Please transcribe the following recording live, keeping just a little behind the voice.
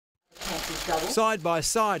Side by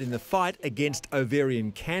side in the fight against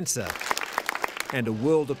ovarian cancer, and a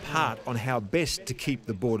world apart on how best to keep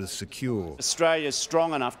the borders secure. Australia's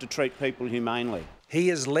strong enough to treat people humanely. He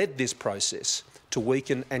has led this process to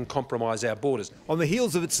weaken and compromise our borders. On the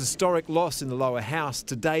heels of its historic loss in the lower house,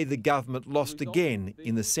 today the government lost again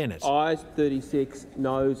in the Senate. Ayes 36,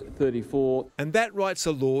 noes 34. And that writes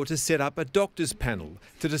a law to set up a doctors' panel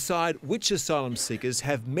to decide which asylum seekers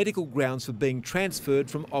have medical grounds for being transferred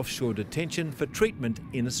from offshore detention for treatment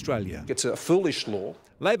in Australia. It's a foolish law.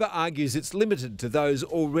 Labor argues it's limited to those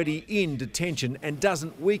already in detention and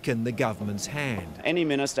doesn't weaken the government's hand. Any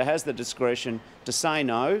minister has the discretion to say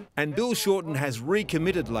no. And Bill Shorten has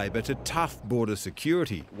recommitted Labor to tough border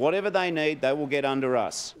security. Whatever they need, they will get under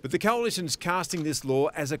us. But the Coalition's casting this law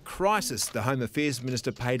as a crisis. The Home Affairs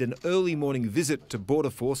Minister paid an early morning visit to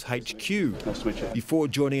Border Force HQ before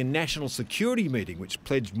joining a national security meeting which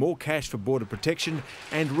pledged more cash for border protection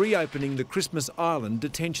and reopening the Christmas Island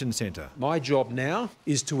Detention Centre. My job now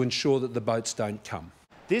is to ensure that the boats don't come.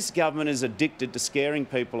 This government is addicted to scaring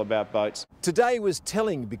people about boats. Today was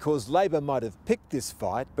telling because Labor might have picked this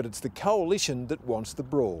fight, but it's the Coalition that wants the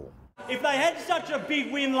brawl. If they had such a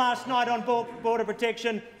big win last night on border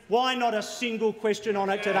protection, why not a single question on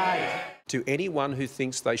it today? To anyone who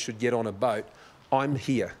thinks they should get on a boat, I'm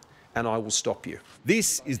here and I will stop you.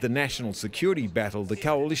 This is the national security battle the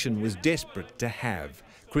Coalition was desperate to have.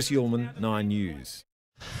 Chris Ullman, 9 News.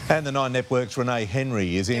 And the Nine Network's Renee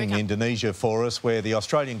Henry is in Indonesia for us, where the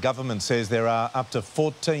Australian government says there are up to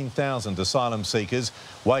 14,000 asylum seekers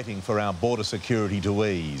waiting for our border security to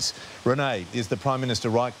ease. Renee, is the Prime Minister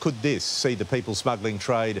right? Could this see the people smuggling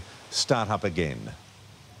trade start up again?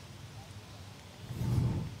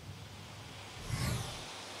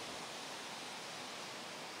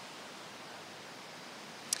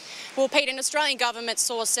 Well, Pete, an Australian government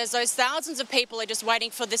source says those thousands of people are just waiting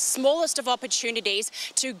for the smallest of opportunities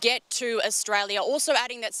to get to Australia. Also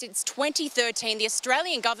adding that since 2013, the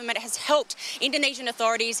Australian government has helped Indonesian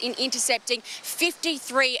authorities in intercepting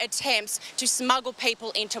 53 attempts to smuggle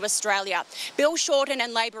people into Australia. Bill Shorten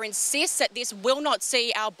and Labor insists that this will not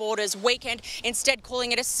see our borders weakened, instead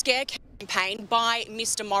calling it a scare campaign by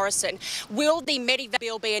Mr Morrison. Will the Medivac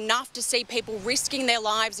bill be enough to see people risking their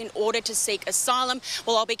lives in order to seek asylum?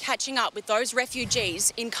 Well, I'll be catching up with those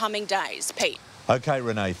refugees in coming days. Pete. OK,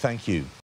 Renee, thank you.